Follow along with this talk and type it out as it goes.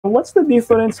What's the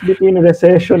difference between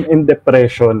recession and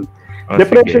depression? Sige.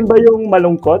 Depression ba yung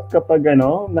malungkot kapag Ay,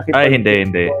 hindi, nakipag-date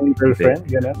hindi. yung Hindi. girlfriend,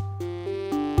 gano'n?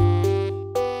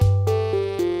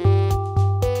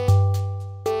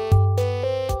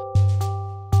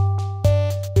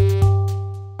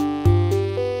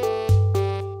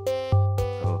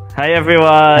 Hi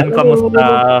everyone! Hello!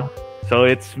 Kamusta? So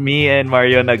it's me and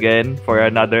Marion again for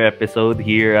another episode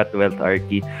here at Wealth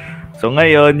Archy. So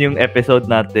ngayon, yung episode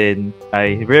natin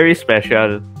ay very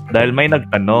special dahil may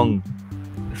nagtanong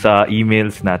sa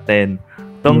emails natin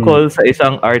tungkol sa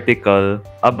isang article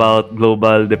about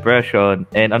global depression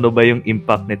and ano ba yung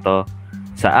impact nito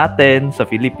sa atin, sa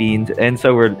Philippines, and sa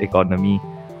world economy.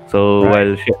 So,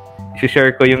 while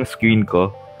share ko yung screen ko,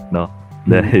 no?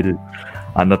 Dahil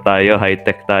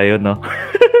high-tech tayo, no?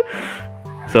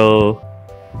 So,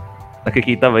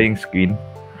 nakikita ba yung screen?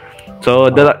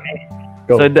 So,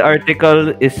 the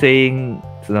article is saying,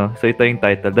 so ito yung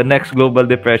title, "The next global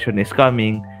depression is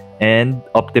coming and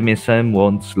optimism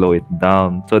won't slow it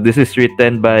down." So, this is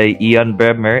written by Ian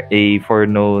Bremmer, a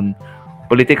foreknown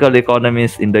political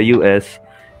economist in the US,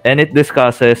 and it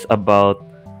discusses about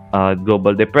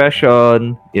global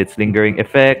depression, its lingering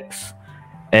effects,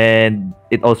 and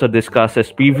it also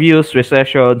discusses previous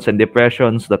recessions and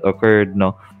depressions that occurred,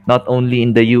 not only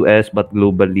in the US but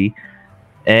globally.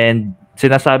 And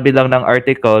sinasabi lang ng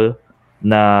article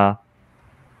na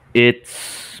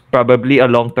it's probably a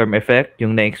long-term effect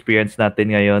yung na-experience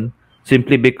natin ngayon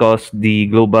simply because the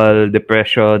global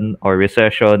depression or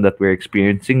recession that we're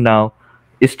experiencing now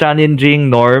is challenging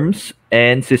norms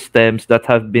and systems that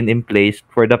have been in place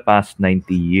for the past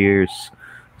 90 years.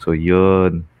 So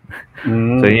yun.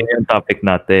 So yun yung topic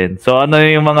natin. So ano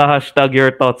yung mga hashtag your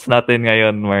thoughts natin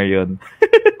ngayon, Marion?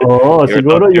 Oo,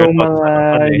 siguro yung mga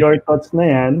your thoughts na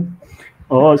yan.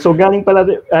 Oo, so galing pala,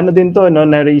 din to,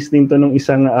 na-raise din to nung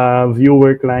isang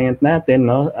viewer client natin,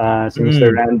 si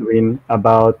Mr. Randwin,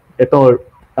 about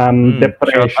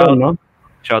depression, no?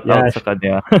 Shout out sa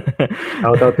kanya.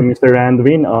 Shout out to Mr.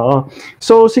 Randwin, oo.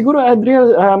 So siguro,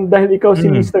 Adriel, dahil ikaw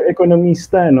si Mr.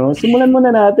 Economista, simulan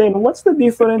muna natin, what's the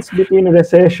difference between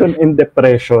recession and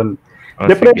depression?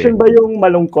 Depression ba yung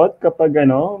malungkot kapag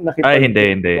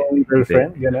nakipag-date yung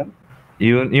girlfriend, gano'n?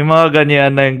 Yung mga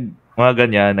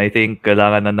ganyan, I think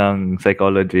kailangan na ng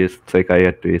psychologist,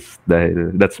 psychiatrist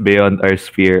dahil that's beyond our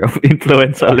sphere of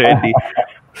influence already.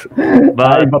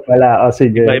 But iba pala.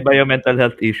 Sige. Iba yung mental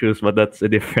health issues, but that's a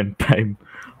different time.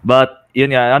 But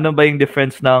yun nga, ano ba yung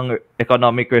difference ng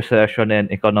economic recession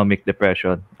and economic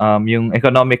depression? Yung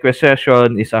economic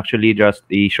recession is actually just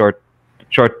a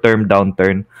short-term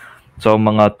downturn. So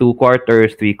mga 2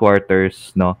 quarters, 3 quarters,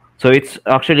 no? So it's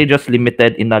actually just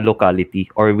limited in a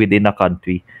locality or within a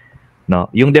country. No,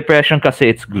 yung depression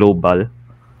kasi it's global.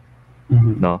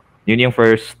 No, yun yung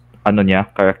first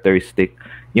characteristic.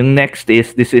 Yung next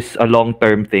is this is a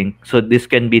long-term thing. So this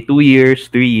can be 2 years,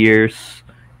 3 years,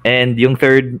 and yung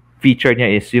third feature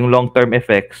niya is yung long-term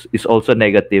effects is also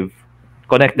negative.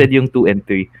 Connected yung 2 and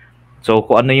 3. So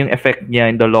kung ano yung effect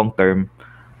niya in the long term,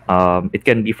 it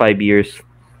can be 5 years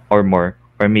or more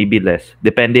or maybe less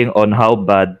depending on how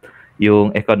bad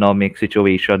yung economic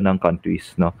situation ng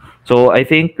countries, no? So I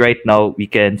think right now we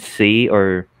can say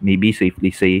or maybe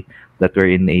safely say that we're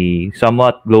in a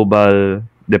somewhat global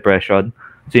depression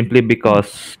simply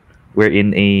because we're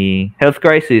in a health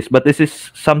crisis, but this is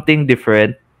something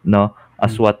different, no,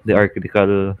 as what the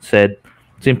article said,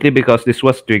 simply because this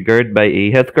was triggered by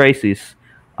a health crisis.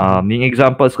 Yung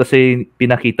examples kasi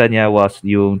pinakita niya was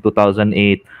yung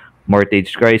 2008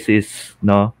 mortgage crisis,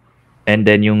 no, and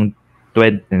then yung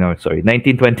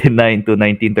 1929 to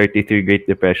 1933 Great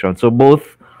Depression. So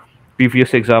both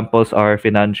previous examples are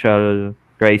financial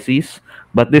crises,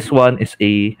 but this one is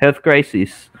a health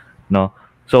crisis, no?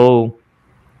 So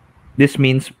this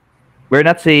means we're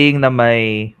not saying na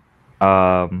may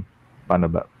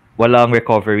walang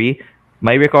recovery.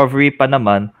 May recovery pa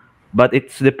naman, but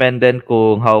it's dependent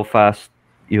kung how fast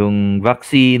yung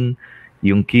vaccine,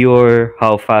 yung cure,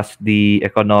 how fast the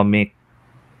economic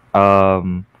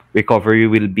recovery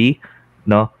will be,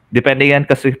 no? Depending yan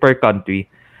kasi per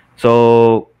country.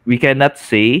 So we cannot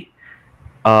say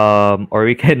or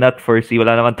we cannot foresee,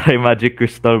 wala naman tayong magic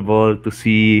crystal ball to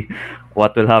see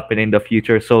what will happen in the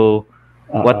future. So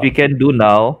what we can do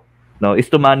now, no,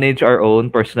 is to manage our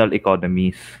own personal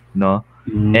economies, no?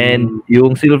 And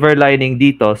yung silver lining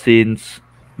dito, since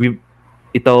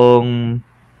itong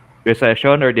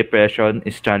recession or depression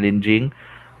is challenging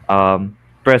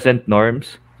present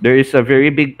norms, there is a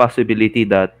very big possibility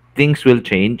that things will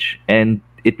change and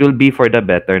it will be for the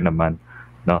better naman,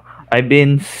 no? I've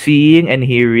been seeing and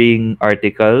hearing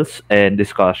articles and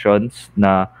discussions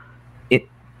na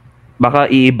baka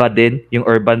iiba din yung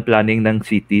urban planning ng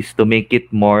cities to make it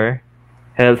more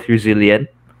health resilient,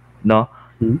 no?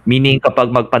 Meaning kapag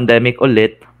mag-pandemic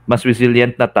ulit, mas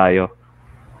resilient na tayo.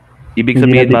 Ibig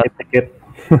Hindi sabihin na dikit-dikit.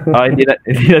 hindi na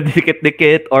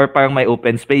dikit-dikit, or parang may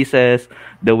open spaces,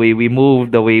 the way we move,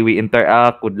 the way we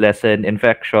interact would lessen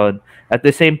infection. At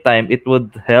the same time, it would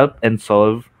help and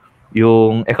solve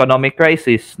yung economic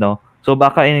crisis, no? So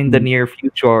baka in the near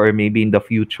future or maybe in the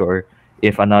future,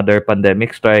 if another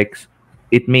pandemic strikes,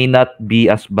 it may not be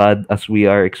as bad as we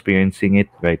are experiencing it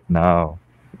right now.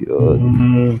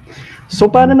 Yun. So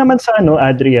para naman sa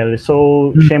Adriel, so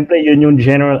syempre yun yung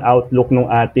general outlook ng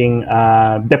ating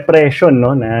depression,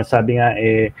 no, na sabi nga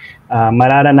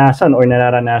mararanasan or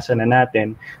nararanasan na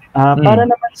natin. Para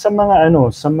naman sa mga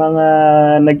sa mga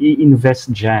nag-i-invest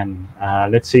diyan.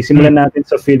 Let's say simulan natin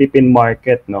sa Philippine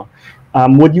market, no.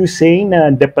 Would you say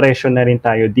na depression na rin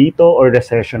tayo dito or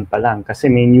recession pa lang? Kasi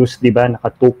may news, 'di ba,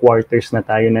 naka 2 quarters na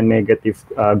tayo na negative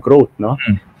growth, no?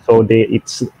 So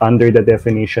it's under the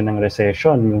definition ng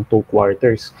recession, yung 2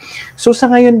 quarters. So sa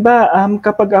ngayon ba,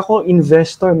 kapag ako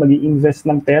investor, mag-i-invest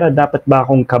ng pera, dapat ba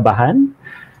akong kabahan?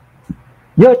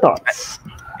 Your thoughts?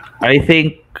 I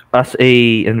think as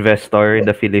a investor in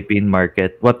the Philippine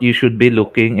market, what you should be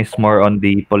looking is more on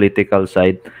the political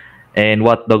side and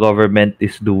what the government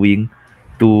is doing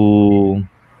to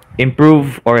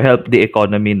improve or help the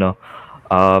economy, no?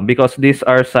 Because these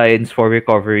are signs for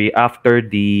recovery after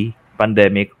the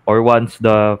pandemic or once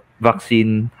the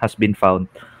vaccine has been found.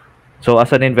 So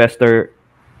as an investor,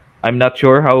 I'm not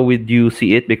sure how would you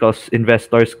see it, because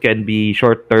investors can be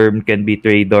short term, can be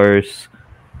traders,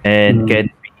 and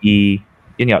can be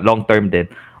long term din.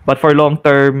 But for long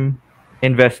term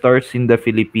investors in the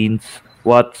Philippines,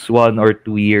 what's 1 or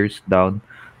 2 years down?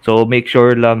 So make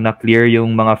sure lang na clear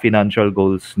yung mga financial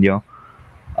goals nyo.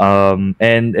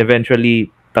 And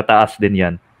eventually tataas din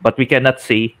yan. But we cannot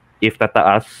say if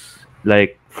tataas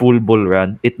like full bull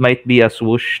run. It might be a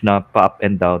swoosh na pa up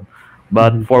and down.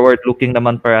 But forward looking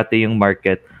naman parati yung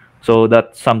market. So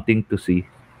that's something to see.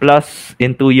 Plus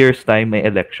in 2 years time may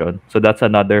election. So that's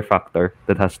another factor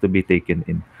that has to be taken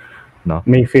in. No.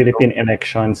 May Philippine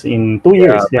elections in 2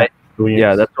 years. Yeah. 2 years.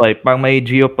 Yeah, that's why parang may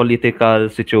geopolitical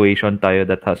situation tayo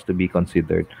that has to be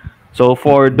considered. So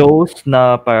for those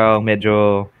na parang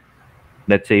medyo,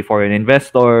 let's say foreign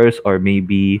investors or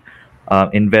maybe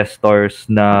investors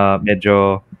na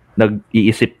medyo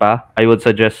nag-iisip pa, I would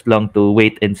suggest lang to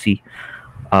wait and see.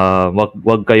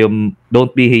 Wag kayong,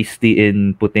 don't be hasty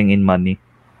in putting in money.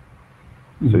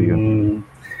 So yun.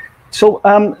 So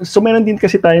meron din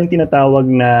kasi tayong tinatawag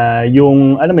na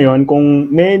yung, alam mo yun,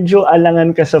 kung medyo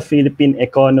alangan ka sa Philippine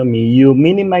economy, you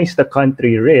minimize the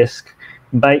country risk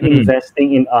by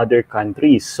investing in other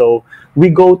countries. So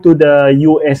we go to the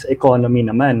US economy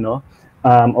naman, no?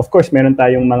 Of course, meron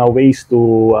tayong mga ways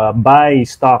to buy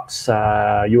stocks,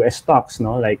 US stocks,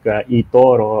 no, like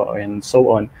eToro and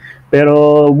so on.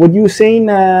 Pero would you say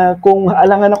na kung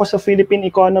alangan ako sa Philippine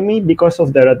economy because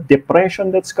of the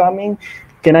depression that's coming,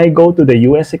 can I go to the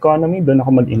US economy? Doon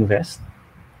ako mag-invest?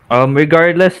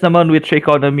 Regardless naman which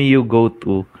economy you go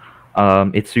to,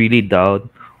 it's really down.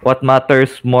 What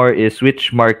matters more is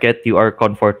which market you are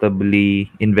comfortably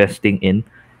investing in.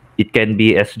 It can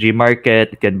be SG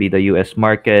market, it can be the US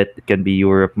market, it can be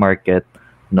Europe market,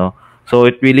 no? So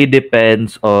it really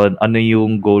depends on ano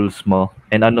yung goals mo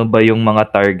and ano ba yung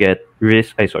mga target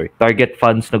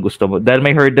funds na gusto mo. Dahil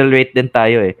may hurdle rate din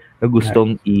tayo na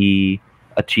gustong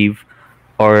i-achieve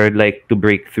or like to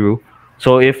break through.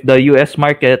 So if the US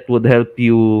market would help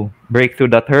you break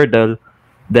through that hurdle,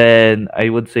 then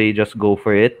I would say just go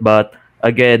for it. But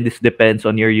again, this depends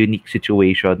on your unique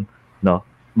situation, no?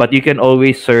 But you can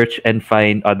always search and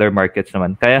find other markets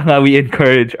naman. Kaya nga we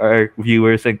encourage our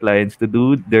viewers and clients to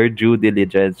do their due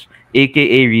diligence,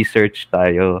 aka research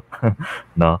tayo.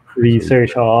 No?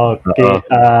 Research, okay.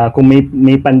 Kung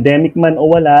may pandemic man o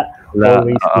wala,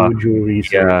 always do due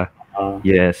research.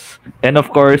 Yes. And of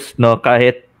course, no,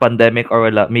 kahit pandemic or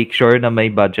wala, make sure na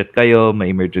may budget kayo, may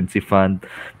emergency fund,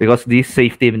 because these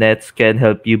safety nets can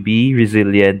help you be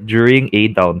resilient during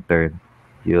a downturn.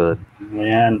 Yun.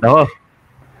 Ayan.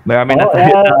 Marami na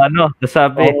tayo na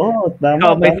nasabi.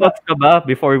 Tama, may thoughts ka ba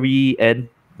before we end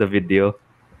the video?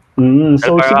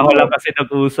 So parang ako lang kasi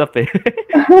nag-uusap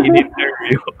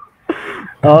in-interview.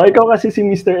 Ikaw kasi si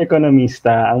Mr.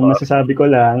 Economista. Ang masasabi ko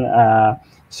lang,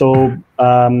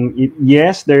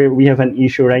 yes, we have an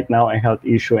issue right now, a health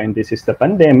issue, and this is the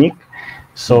pandemic.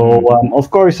 So, of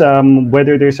course,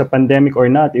 whether there's a pandemic or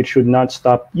not, it should not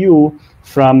stop you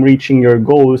from reaching your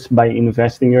goals by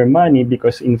investing your money,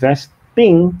 because investing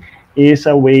is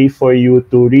a way for you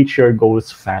to reach your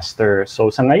goals faster. So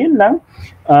sa ngayon lang,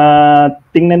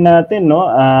 tingnan natin, no?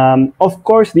 Of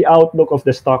course, the outlook of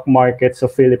the stock markets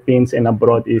of Philippines and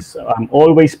abroad is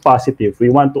always positive.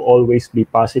 We want to always be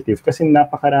positive kasi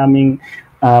napakaraming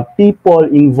people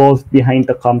involved behind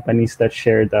the companies that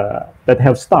that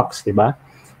have stocks, di ba?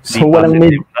 So walang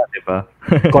may diba?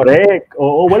 Correct.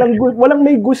 Oo, walang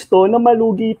may gusto na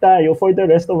malugi tayo for the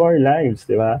rest of our lives,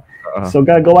 di ba? So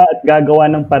gagawa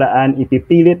ng paraan,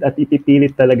 ipipilit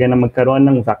talaga na magkaroon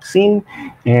ng vaccine.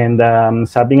 And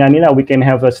sabi nga nila, we can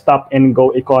have a stop and go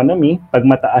economy pag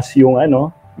mataas yung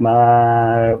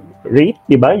rate,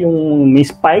 di ba? Yung may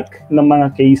spike ng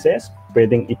mga cases,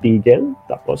 pwedeng itigil,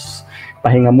 tapos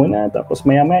pahinga muna, tapos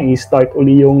maya-maya i-start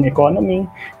uli yung economy,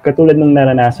 katulad ng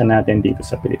naranasan natin dito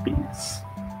sa Pilipinas.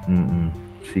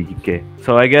 Sige.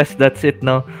 So I guess that's it,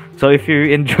 no? So if you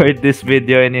enjoyed this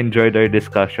video and enjoyed our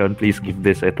discussion, please give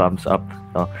this a thumbs up,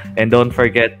 no? And don't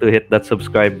forget to hit that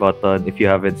subscribe button if you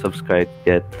haven't subscribed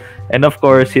yet. And of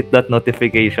course, hit that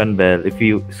notification bell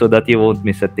so that you won't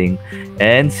miss a thing.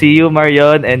 And see you,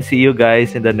 Marion, and see you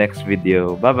guys in the next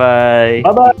video. Bye-bye.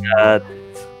 Bye-bye.